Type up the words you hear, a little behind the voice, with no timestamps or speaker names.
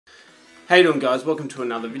How you doing, guys? Welcome to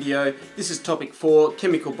another video. This is topic 4,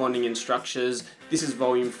 chemical bonding and structures. This is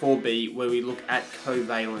volume 4B, where we look at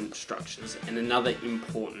covalent structures, and another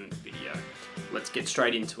important video. Let's get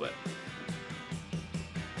straight into it.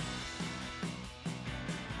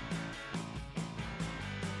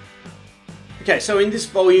 Okay, so in this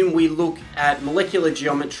volume we look at molecular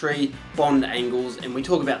geometry, bond angles, and we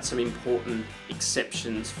talk about some important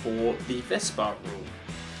exceptions for the Vesper rule.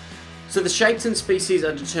 So the shapes and species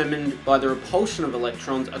are determined by the repulsion of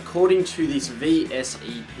electrons according to this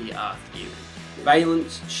VSEPR theory.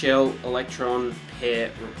 Valence shell electron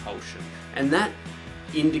pair repulsion. And that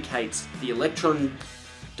indicates the electron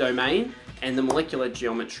domain and the molecular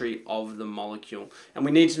geometry of the molecule. And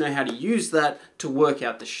we need to know how to use that to work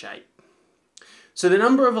out the shape. So the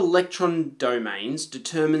number of electron domains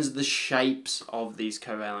determines the shapes of these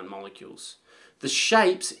covalent molecules. The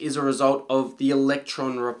shapes is a result of the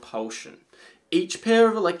electron repulsion. Each pair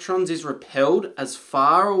of electrons is repelled as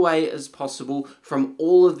far away as possible from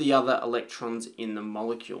all of the other electrons in the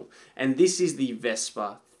molecule. And this is the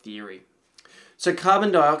Vesper theory. So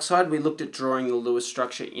carbon dioxide, we looked at drawing the Lewis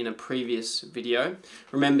structure in a previous video.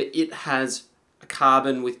 Remember, it has a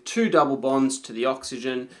carbon with two double bonds to the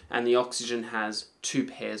oxygen, and the oxygen has two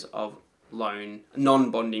pairs of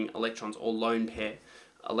non-bonding electrons, or lone pair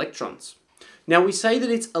electrons. Now we say that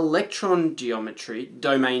it's electron geometry,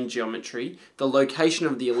 domain geometry, the location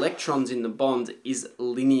of the electrons in the bonds is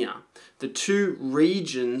linear. The two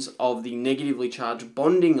regions of the negatively charged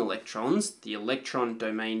bonding electrons, the electron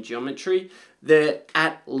domain geometry, they're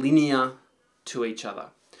at linear to each other.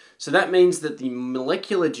 So that means that the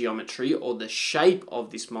molecular geometry, or the shape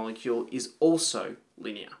of this molecule, is also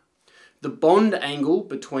linear. The bond angle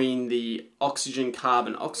between the oxygen,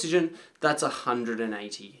 carbon, oxygen, that's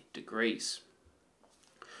 180 degrees.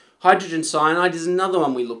 Hydrogen cyanide is another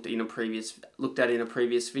one we looked at in a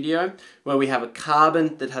previous video, where we have a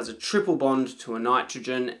carbon that has a triple bond to a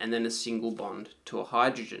nitrogen and then a single bond to a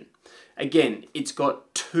hydrogen. Again, it's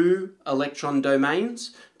got two electron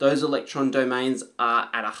domains. Those electron domains are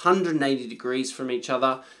at 180 degrees from each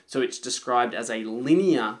other, so it's described as a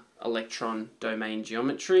linear electron domain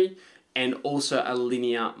geometry and also a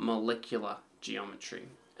linear molecular geometry.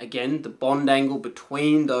 Again, the bond angle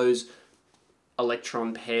between those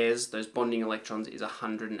electron pairs, those bonding electrons, is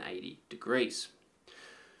 180 degrees.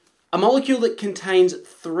 A molecule that contains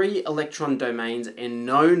 3 electron domains and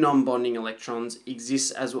no non-bonding electrons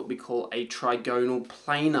exists as what we call a trigonal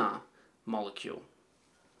planar molecule.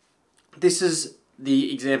 This is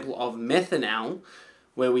the example of methanol,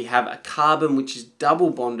 where we have a carbon which is double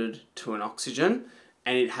bonded to an oxygen,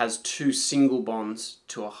 and it has two single bonds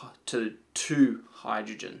to two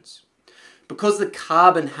hydrogens. Because the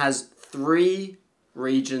carbon has 3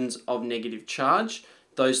 regions of negative charge,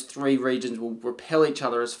 those 3 regions will repel each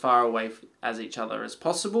other as far away as each other as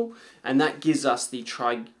possible, and that gives us the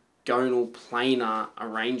trigonal planar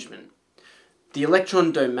arrangement. The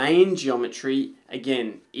electron domain geometry,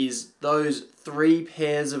 again, is those 3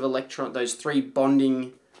 pairs of electrons, those 3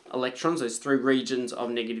 bonding electrons, those 3 regions of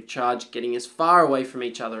negative charge, getting as far away from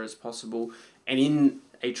each other as possible, and in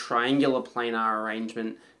a triangular planar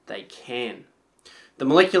arrangement, they can. The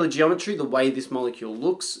molecular geometry, the way this molecule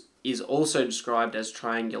looks, is also described as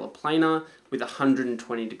triangular planar with a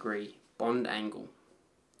 120 degree bond angle.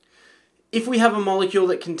 If we have a molecule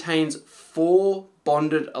that contains 4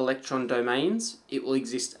 bonded electron domains, it will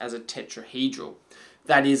exist as a tetrahedral.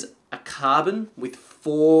 That is a carbon with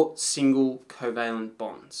 4 single covalent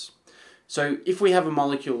bonds. So if we have a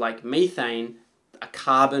molecule like methane, a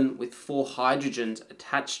carbon with 4 hydrogens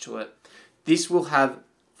attached to it, this will have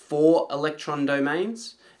 4 electron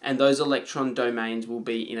domains, and those electron domains will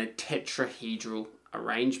be in a tetrahedral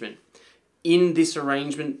arrangement. In this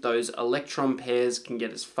arrangement, those electron pairs can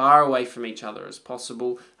get as far away from each other as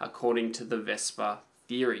possible according to the Vesper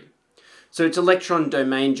theory. So its electron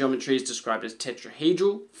domain geometry is described as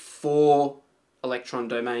tetrahedral, 4 electron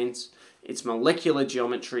domains. Its molecular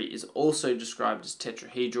geometry is also described as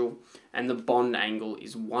tetrahedral, and the bond angle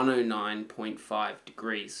is 109.5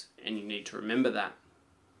 degrees, and you need to remember that.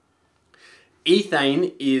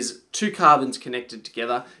 Ethane is 2 carbons connected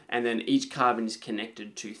together, and then each carbon is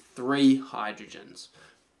connected to 3 hydrogens.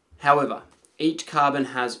 However, each carbon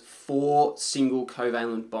has 4 single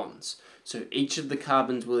covalent bonds, so each of the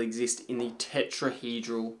carbons will exist in the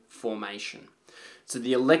tetrahedral formation. So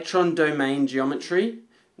the electron domain geometry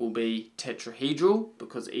will be tetrahedral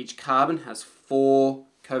because each carbon has 4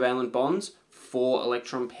 covalent bonds, 4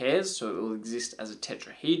 electron pairs, so it will exist as a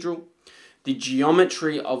tetrahedral. The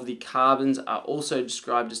geometry of the carbons are also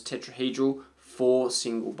described as tetrahedral, 4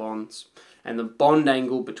 single bonds. and the bond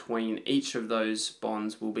angle between each of those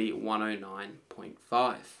bonds will be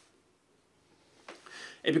 109.5.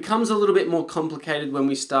 It becomes a little bit more complicated when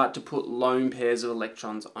we start to put lone pairs of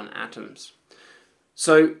electrons on atoms.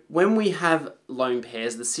 So when we have lone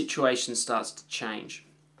pairs, the situation starts to change.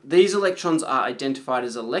 These electrons are identified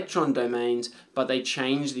as electron domains, but they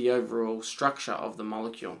change the overall structure of the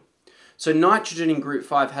molecule. So nitrogen in group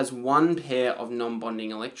 5 has one pair of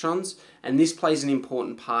non-bonding electrons, and this plays an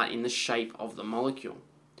important part in the shape of the molecule.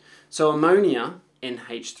 So ammonia,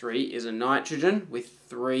 NH3, is a nitrogen with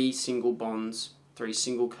three single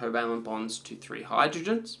covalent bonds to three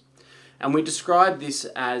hydrogens. And we describe this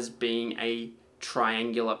as being a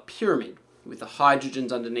triangular pyramid, with the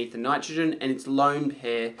hydrogens underneath the nitrogen and its lone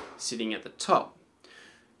pair sitting at the top.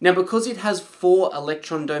 Now, because it has four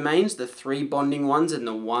electron domains, the three bonding ones and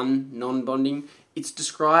the one non-bonding, it's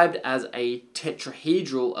described as a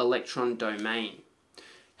tetrahedral electron domain.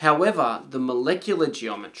 However, the molecular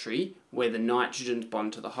geometry, where the nitrogens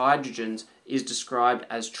bond to the hydrogens, is described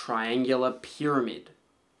as triangular pyramid.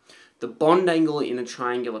 The bond angle in a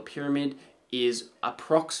triangular pyramid is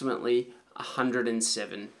approximately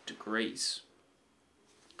 107 degrees.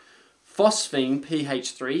 Phosphine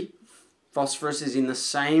Ph, phosphorus is in the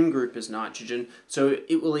same group as nitrogen, so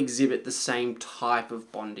it will exhibit the same type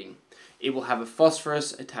of bonding. It will have a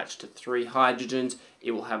phosphorus attached to three hydrogens.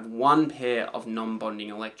 It will have one pair of non-bonding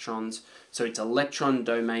electrons. So it's electron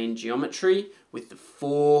domain geometry with the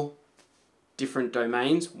four different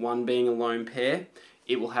domains, one being a lone pair.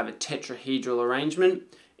 It will have a tetrahedral arrangement.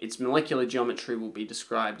 Its molecular geometry will be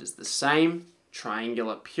described as the same,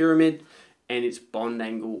 triangular pyramid, and its bond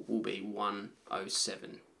angle will be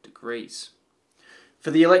 107 degrees. For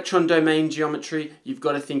the electron domain geometry, you've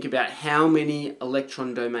got to think about how many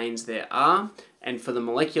electron domains there are, and for the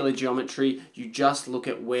molecular geometry, you just look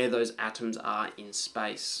at where those atoms are in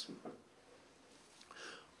space.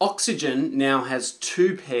 Oxygen now has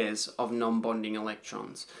two pairs of non-bonding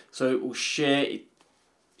electrons, so it will share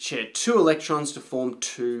two electrons to form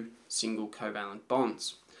two single covalent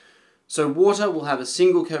bonds. So water will have a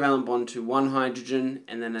single covalent bond to one hydrogen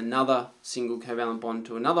and then another single covalent bond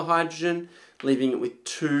to another hydrogen, leaving it with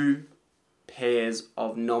two pairs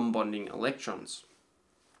of non-bonding electrons.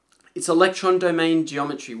 Its electron domain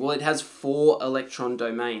geometry, well, it has four electron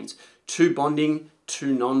domains, two bonding,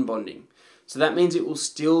 two non-bonding. So that means it will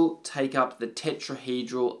still take up the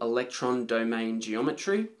tetrahedral electron domain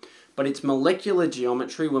geometry, but its molecular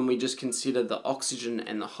geometry, when we just consider the oxygen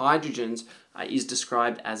and the hydrogens, is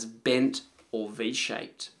described as bent or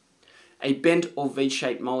V-shaped. A bent or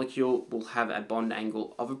V-shaped molecule will have a bond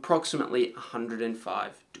angle of approximately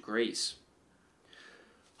 105 degrees.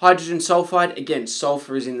 Hydrogen sulfide, again,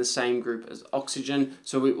 sulfur is in the same group as oxygen,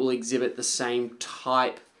 so it will exhibit the same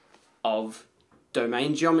type of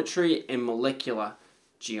domain geometry and molecular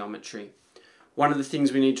geometry. One of the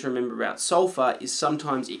things we need to remember about sulfur is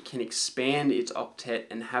sometimes it can expand its octet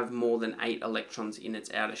and have more than 8 electrons in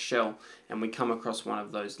its outer shell, and we come across one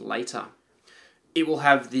of those later. It will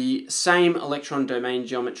have the same electron domain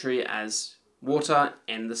geometry as water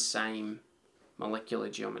and the same molecular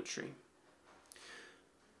geometry.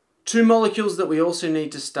 Two molecules that we also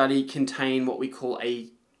need to study contain what we call a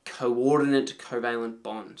coordinate covalent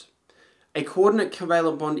bond. A coordinate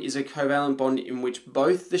covalent bond is a covalent bond in which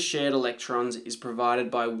both the shared electrons is provided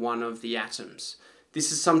by one of the atoms.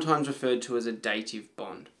 This is sometimes referred to as a dative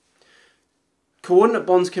bond. Coordinate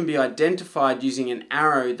bonds can be identified using an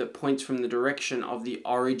arrow that points from the direction of the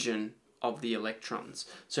origin of the electrons.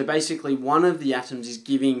 So basically one of the atoms is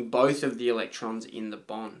giving both of the electrons in the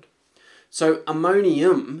bond. So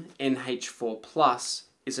ammonium, NH4+,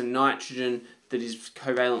 is a nitrogen that is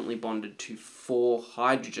covalently bonded to 4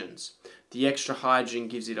 hydrogens. The extra hydrogen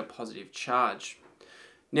gives it a positive charge.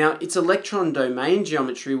 Now, its electron domain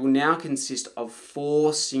geometry will now consist of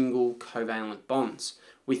 4 single covalent bonds,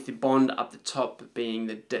 with the bond up the top being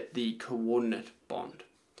the coordinate bond.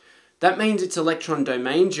 That means its electron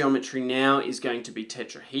domain geometry now is going to be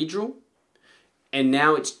tetrahedral, and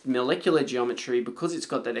now its molecular geometry, because it's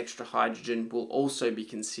got that extra hydrogen, will also be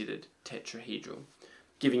considered tetrahedral,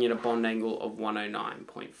 giving it a bond angle of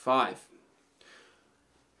 109.5.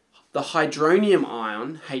 The hydronium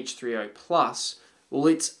ion, H3O+, well,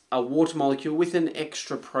 it's a water molecule with an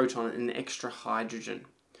extra proton and an extra hydrogen.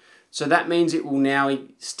 So that means it will now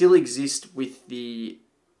still exist with the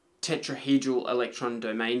tetrahedral electron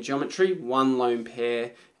domain geometry, 1 lone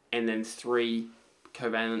pair and then 3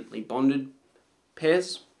 covalently bonded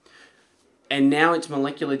pairs. And now its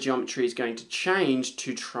molecular geometry is going to change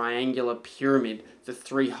to triangular pyramid. The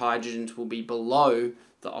 3 hydrogens will be below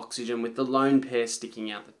the oxygen with the lone pair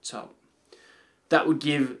sticking out the top. That would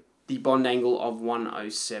give the bond angle of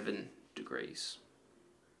 107 degrees.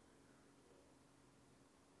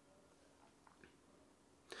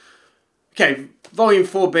 Okay, volume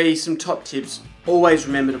 4b, some top tips. Always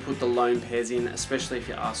remember to put the lone pairs in, especially if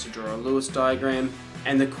you're asked to draw a Lewis diagram.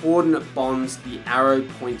 And the coordinate bonds, the arrow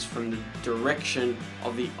points from the direction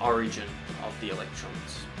of the origin of the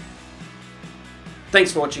electrons.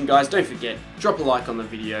 Thanks for watching, guys. Don't forget, drop a like on the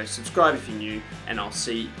video, subscribe if you're new, and I'll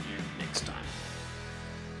see you